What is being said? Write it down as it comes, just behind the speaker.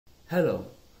Hello,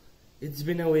 it's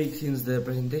been a week since the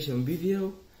presentation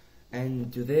video,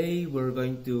 and today we're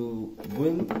going to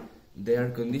build the air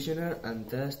conditioner and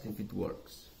test if it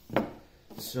works.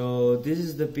 So this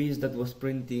is the piece that was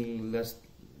printing the last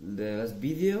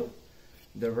video,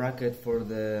 the bracket for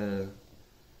the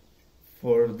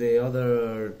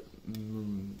other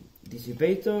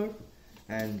dissipator,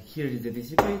 and here is the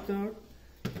dissipator,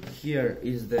 here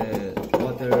is the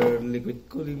water liquid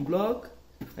cooling block,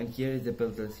 and here is the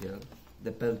Peltier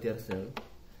cell.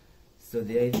 So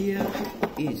the idea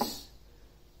is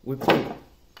we put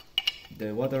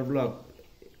the water block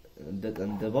on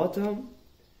the bottom,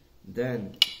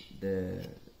 then the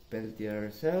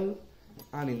Peltier cell,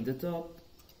 and in the top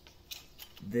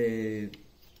the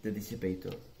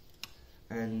dissipator.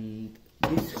 And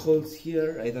these holes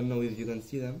here, I don't know if you can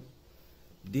see them,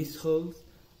 these holes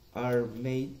are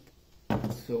made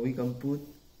so we can put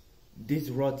this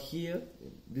rod here,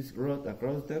 this rod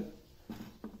across them,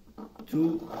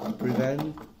 to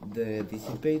prevent the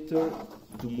dissipator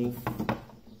to move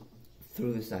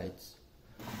through the sides.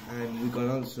 And we can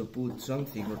also put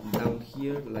something down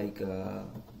here, like I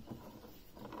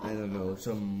don't know,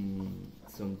 some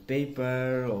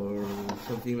paper or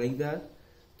something like that,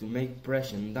 to make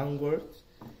pressure downwards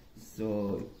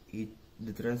so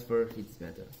the transfer hits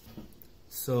better.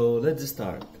 So let's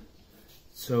start.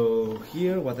 So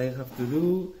here what I have to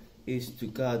do is to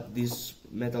cut this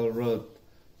metal rod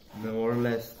more or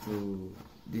less to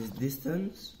this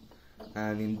distance,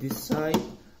 and in this side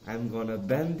I'm gonna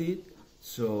bend it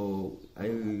so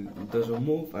it doesn't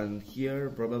move, and here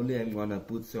probably I'm gonna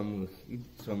put some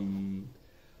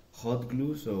hot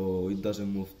glue so it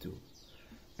doesn't move too.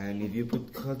 And if you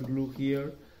put hot glue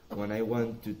here, when I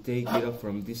want to take it off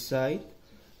from this side,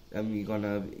 I'm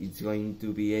going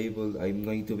to be able to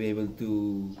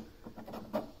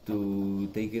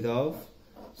take it off,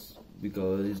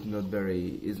 because it's not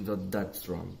that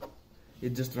strong.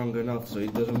 It's just strong enough so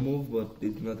it doesn't move, but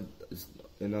it's not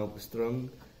enough strong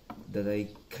that I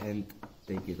can't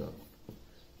take it off.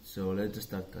 So let's just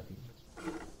start cutting.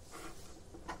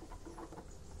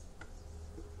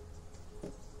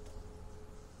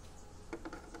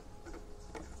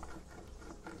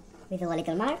 We do a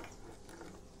little mark.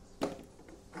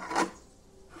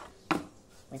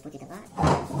 We put it apart.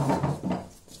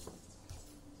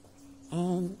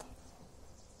 And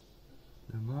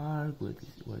the mark, where is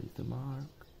the mark?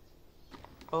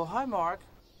 Oh, hi, Mark.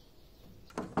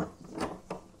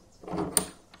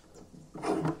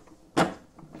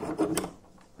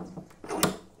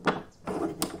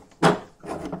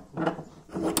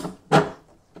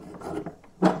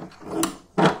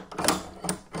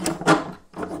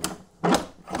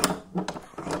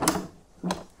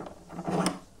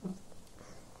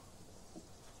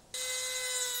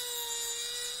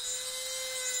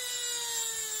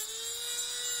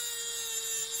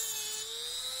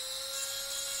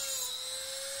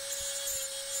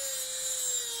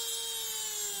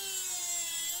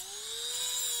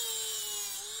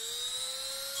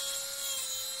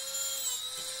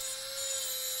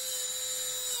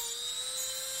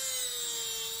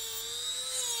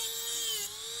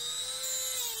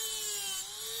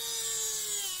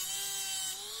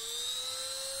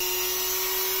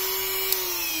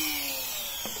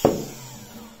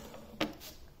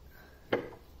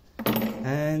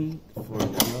 And for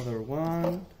the other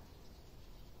one,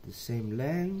 the same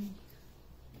length.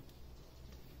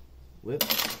 Whip.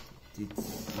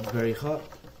 It's very hot.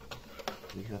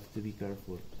 We have to be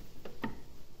careful.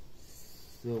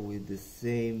 So with the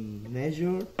same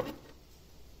measure,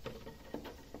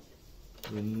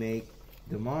 we make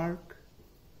the mark,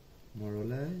 more or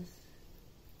less.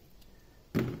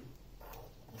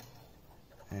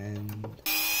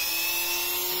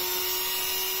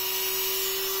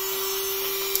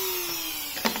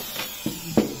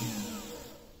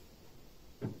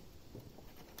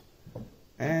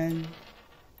 And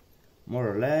more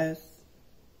or less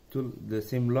to the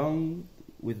same long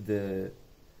with the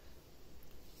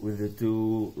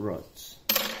two rods.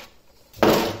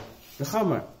 The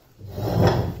hammer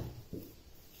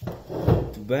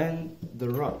to bend the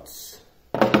rods.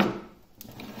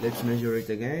 Let's measure it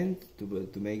again to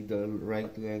make the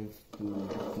right length to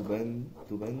bend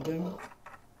them.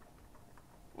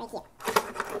 right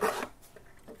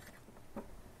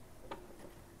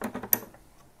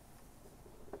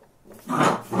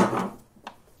here.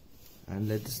 And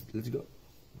let's go.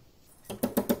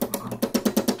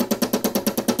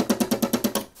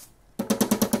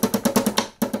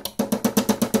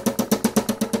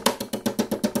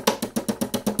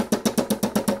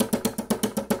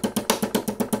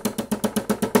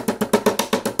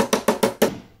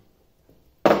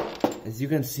 As you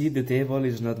can see, the table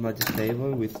is not much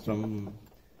stable. With some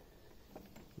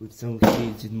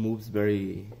heat, it moves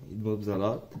a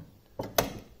lot,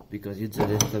 because it's a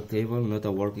desktop table, not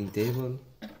a working table.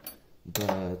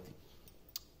 But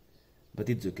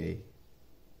it's okay.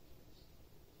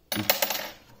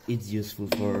 It's useful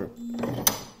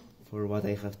for what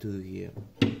I have to do here.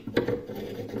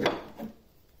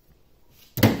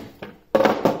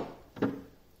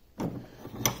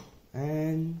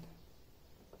 And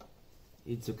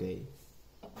it's okay.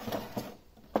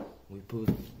 We put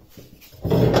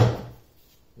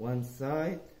one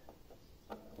side.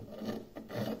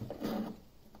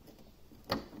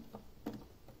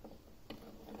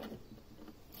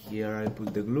 Here I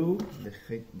put the glue,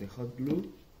 the hot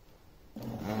glue,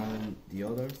 and the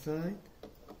other side.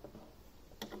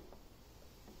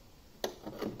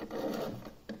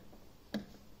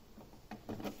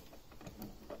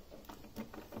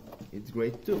 It's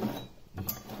great too.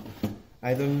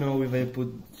 I don't know if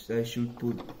I should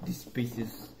put these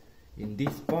pieces in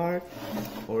this part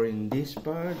or in this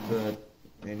part, but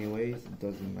anyways, it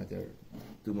doesn't matter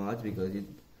too much, because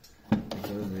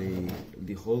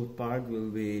the whole part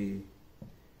will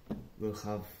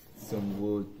have some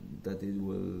wood that it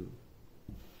will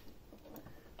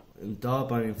on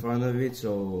top and in front of it,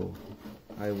 so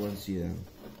I won't see them.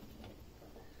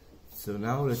 So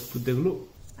now let's put the glue.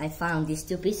 I found these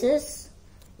two pieces.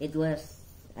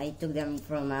 I took them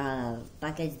from a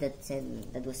package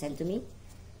that was sent to me,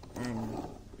 and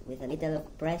with a little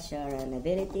pressure and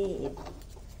ability,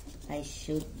 I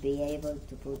should be able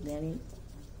to put them in.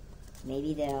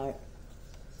 Maybe they are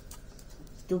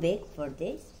too big for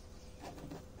this.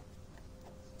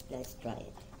 Let's try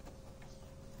it.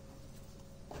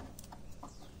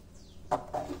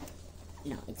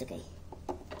 No, it's okay.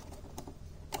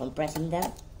 Compressing them,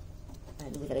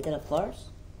 and with a little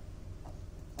force,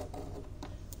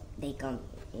 they come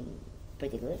in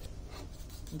pretty good.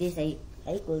 This I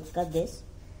could cut this,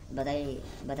 but I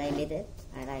made it,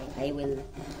 and I will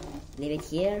leave it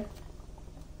here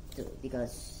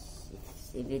because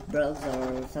if it breaks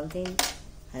or something,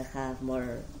 I'll have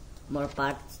more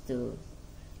parts to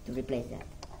replace that.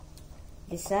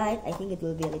 This side, I think it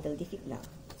will be a little difficult now.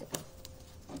 It's okay.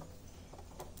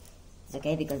 It's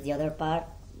okay because the other part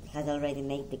has already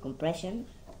made the compression,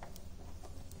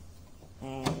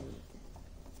 and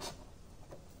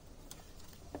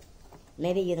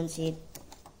maybe you don't see it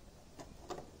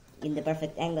in the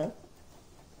perfect angle.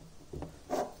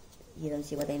 You don't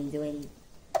see what I'm doing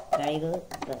very good,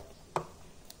 but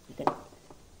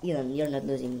you're not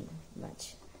losing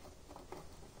much.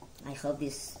 I hope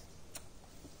this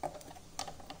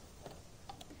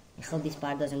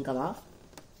part doesn't come off,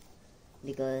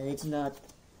 because it's not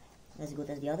as good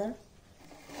as the other.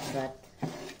 But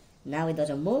now it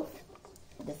doesn't move.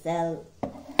 The cell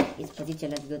is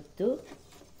positioned good too.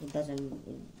 It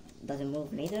doesn't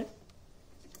move neither.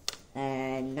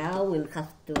 And now we'll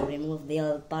have to remove the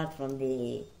old part from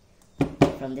the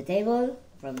table,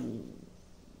 from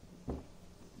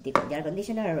the air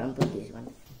conditioner, and put this one.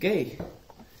 Okay,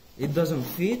 it doesn't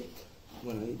fit.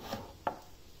 Well,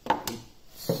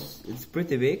 it's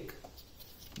pretty big,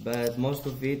 but most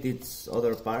of it's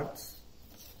other parts.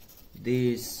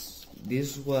 This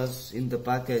was in the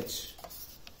package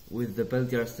with the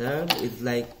Peltier cell. It's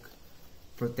like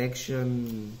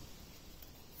protection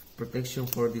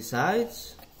for the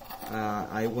sides.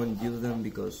 I won't use them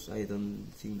because I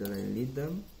don't think that I need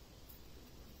them,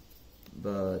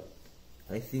 but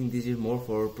I think this is more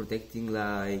for protecting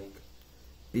like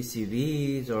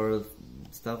PCBs or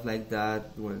stuff like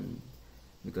that,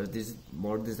 because this is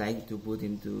more designed to put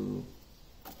into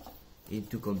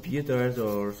computers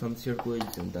or some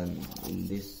circuits, and then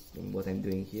in what I'm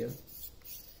doing here.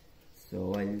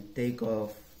 So I'll take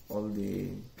off all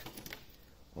the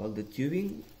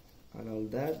tubing and all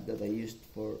that I used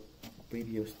for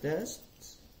previous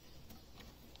tests,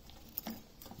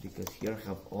 because here I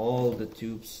have all the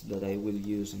tubes that I will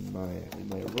use in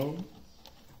my room,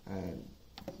 and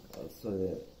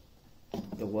also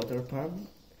the water pump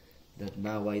that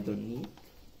now I don't need,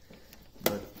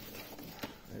 but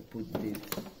I put this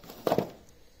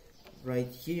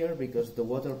right here because the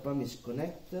water pump is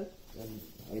connected and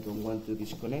I don't want to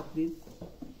disconnect it.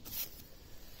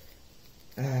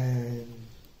 And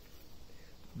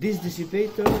this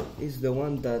dissipator is the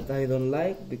one that I don't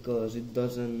like because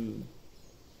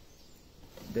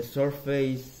the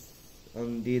surface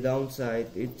on the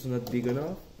downside, it's not big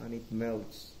enough and it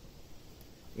melts.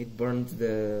 It burns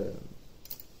the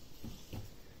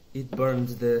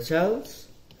shells,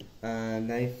 and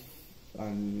I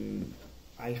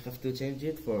have to change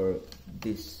it for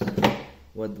this,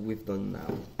 what we've done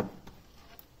now.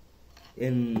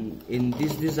 in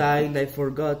this design I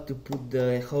forgot to put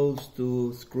the holes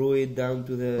to screw it down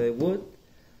to the wood,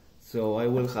 so I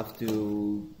will have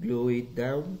to glue it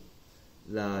down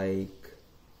like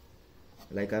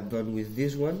I've done with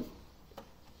this one.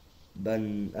 But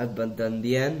in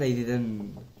the end I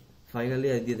didn't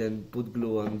put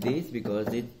glue on this because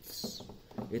it's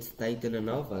tightened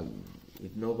enough, and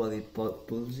if nobody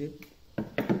pulls it,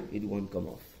 it won't come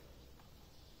off.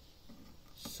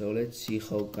 So let's see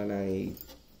how can I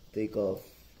take off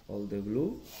all the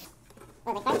glue.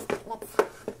 Well, first, let's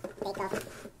take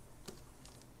off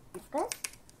the screws.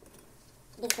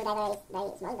 This screwdriver is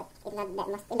very small, but it's not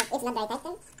very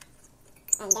tightened.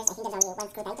 And I think there's only one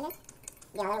screw tightened.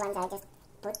 The other ones are just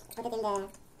put it in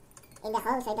the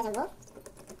hole so it doesn't move.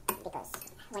 Because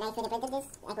when I 3D printed this,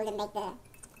 I couldn't make the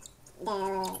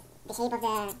shape of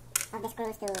the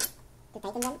screws to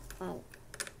tighten them. And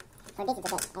for this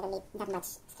it's okay. I don't need that much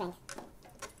strength.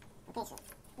 Okay, so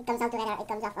it comes off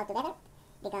altogether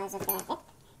because of the depth,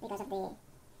 because of the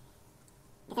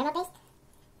thermal paste.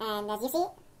 And as you see,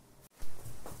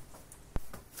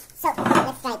 so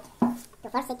let's try to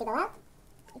force it to go out.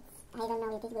 I don't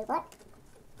know if it will work,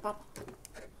 but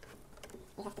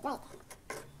we have to try it.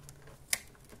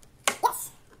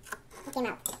 Yes! It came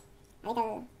out. A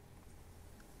little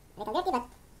dirty, but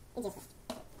it's useful.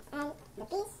 And the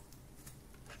piece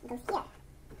goes here.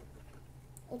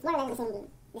 It's more or less the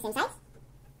same size,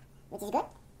 which is good.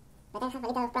 But I have a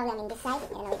little problem in this side, I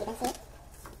don't know if you can see it,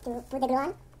 to put the glue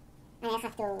on. And I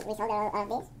have to resolder all of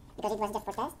this, because it was just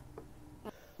for test.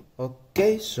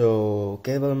 Okay, so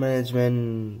cable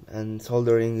management and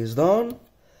soldering is done.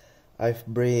 I've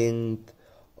bring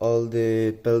all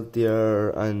the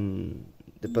Peltier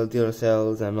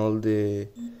cells and all the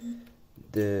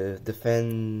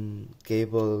fan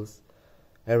cables,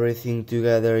 everything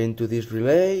together into this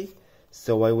relay,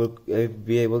 so I will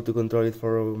be able to control it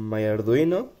from my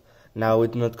Arduino. Now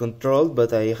it's not controlled,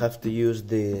 but I have to use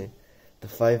the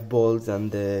 5 volts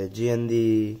and the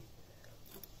GND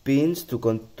pins to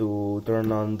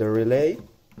turn on the relay,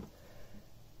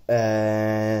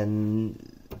 and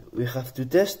we have to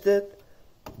test it.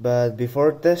 But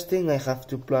before testing, I have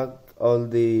to plug all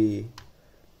the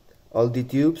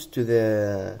tubes to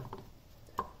the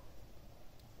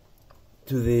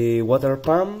water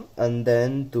pump, and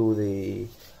then to the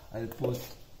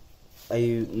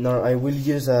I will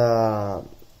use a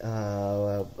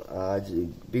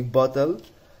big bottle,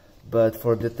 but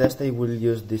for the test I will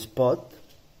use this pot.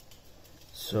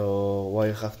 So I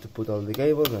have to put all the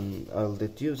cables and all the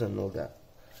tubes and all that.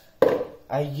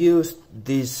 I used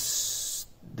this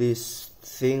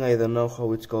thing, I don't know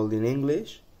how it's called in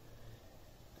English,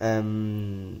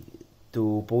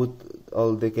 to put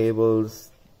all the cables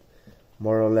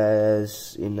more or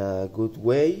less in a good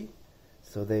way,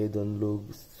 so they don't look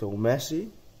so messy.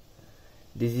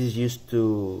 This is used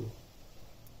to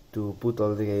put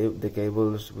all the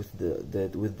cables with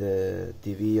the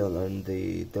TV on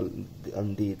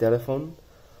the telephone,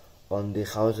 on the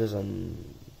houses and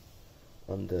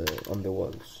on the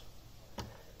walls.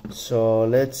 So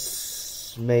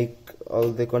let's make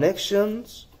all the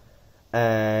connections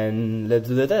and let's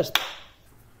do the test.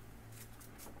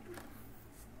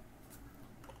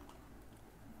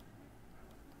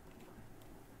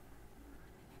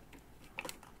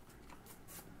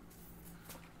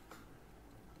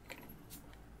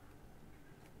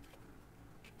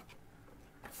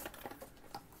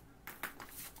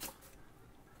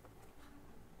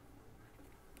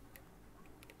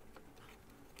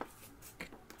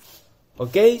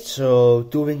 Okay, so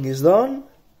tubing is done.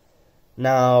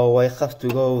 Now I have to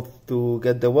go to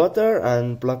get the water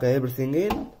and plug everything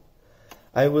in.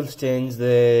 I will change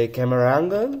the camera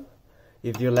angle.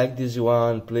 If you like this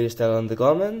one, please tell in the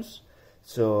comments.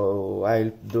 So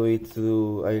I'll do it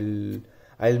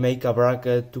I'll make a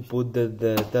bracket to put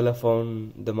the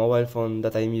telephone, the mobile phone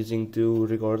that I'm using to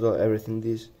record everything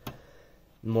this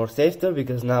more safer,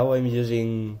 because now I'm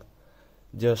using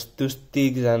just 2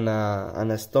 sticks and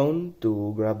a stone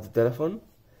to grab the telephone,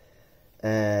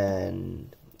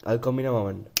 and I'll come in a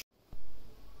moment.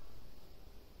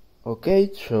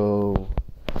 Okay, so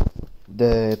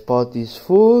the pot is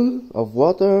full of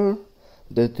water,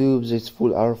 the tubes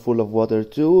are full of water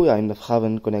too. I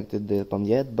haven't connected the pump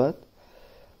yet, but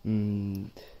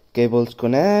cables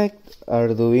connect,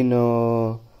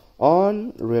 Arduino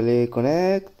on, relay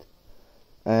connect,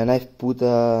 and I've put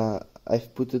a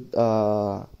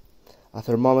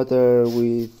thermometer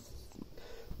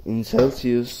in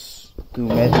Celsius to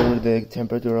measure the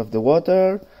temperature of the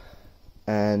water,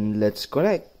 and let's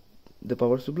connect the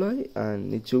power supply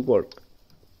and it should work.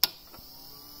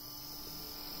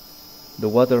 The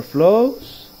water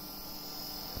flows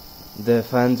the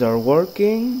fans are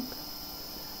working,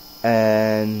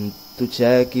 and to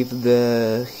check if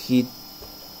the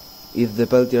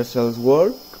Peltier cells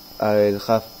work, I'll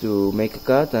have to make a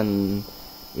cut, and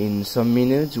in some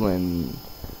minutes when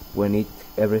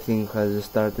everything has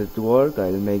started to work,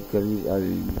 I'll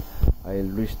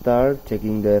restart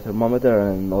checking the thermometer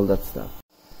and all that stuff.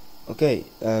 Okay,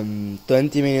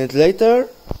 20 minutes later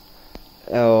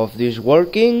of this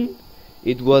working,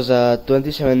 it was at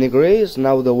 27 degrees.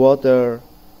 Now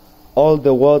all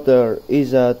the water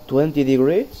is at 20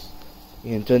 degrees.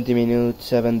 In 20 minutes,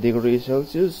 7 degrees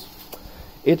Celsius.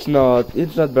 It's not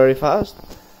very fast,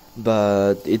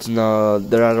 but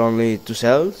there are only 2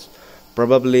 cells.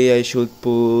 Probably I should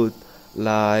put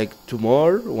like 2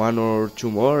 more, 1 or 2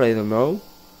 more, I don't know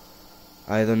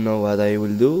what I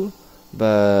will do,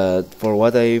 but for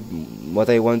what I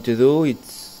want to do,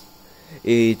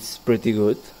 it's pretty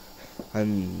good,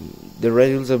 and the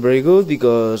results are very good,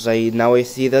 because now I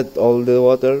see that all the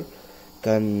water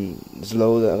can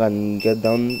get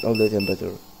down all the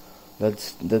temperature. That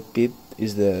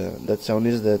sound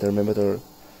is the thermometer.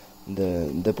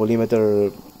 The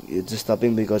polymeter, it's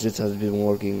stopping because it has been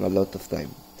working a lot of time.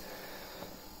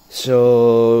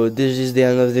 So this is the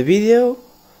end of the video,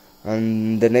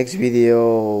 and the next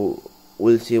video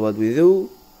we'll see what we do.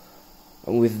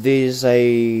 With this,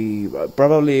 I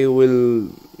probably will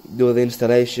do the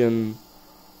installation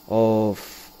of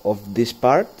these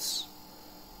parts,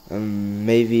 and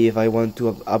maybe if I want to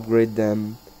upgrade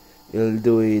them, I'll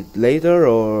do it later,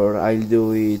 or I'll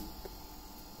do it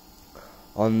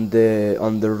on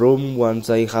the room once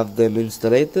I have them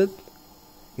installed.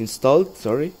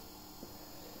 Sorry.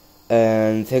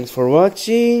 And thanks for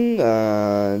watching,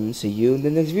 and see you in the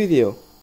next video.